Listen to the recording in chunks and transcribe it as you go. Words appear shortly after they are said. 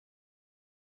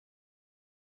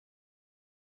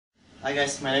Hi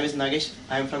guys, my name is Nagesh.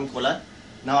 I am from Kolar.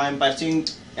 Now I am pursuing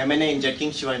MNA in Jetking,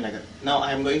 Shivajinagar. Now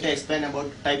I am going to explain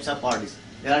about types of hard disk.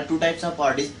 There are two types of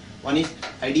hard disk. One is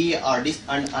IDR Disk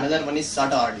and another one is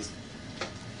SATA hard disk.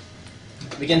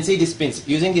 We can see these pins.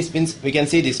 Using these pins, we can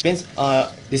see these pins.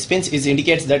 This pins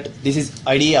indicates that this is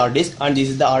IDR disk and this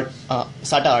is the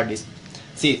SATA hard disk.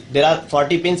 See, there are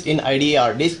 40 pins in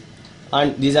IDR disk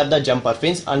and these are the jumper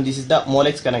pins and this is the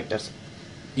Molex connectors.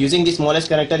 Using this Molex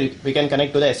connector, we can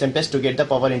connect to the SMPS to get the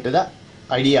power into the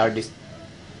IDR disk.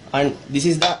 And this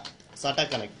is the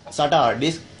SATA hard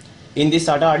disk. In this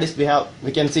SATA hard disk,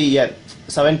 we can see here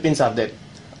 7 pins are there.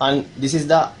 And this is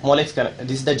the Molex connector.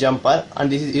 This is the jumper,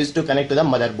 and this is used to connect to the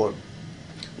motherboard.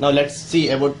 Now let's see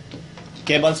about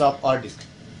cables of hard disk.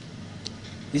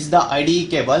 This is the IDE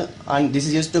cable, and this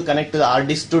is used to connect to the hard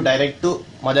disk to direct to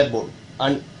motherboard.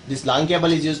 And this long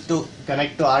cable is used to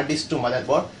connect to hard disk to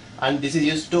motherboard, and this is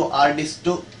used to hard disk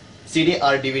to CD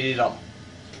or DVD ROM.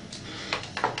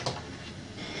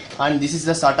 And this is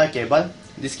the SATA cable.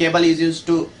 This cable is used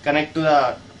to connect to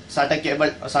the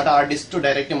SATA hard disk to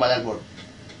direct to motherboard.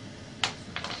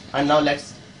 And now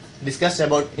let's discuss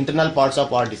about internal parts of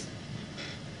hard disk.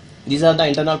 These are the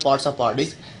internal parts of hard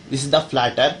disk. This is the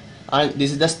flatter, and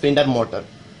this is the spindle motor,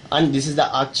 and this is the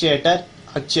actuator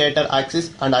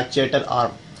axis and actuator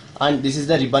arm, and this is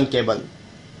the ribbon cable.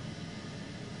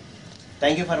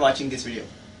 Thank you for watching this video.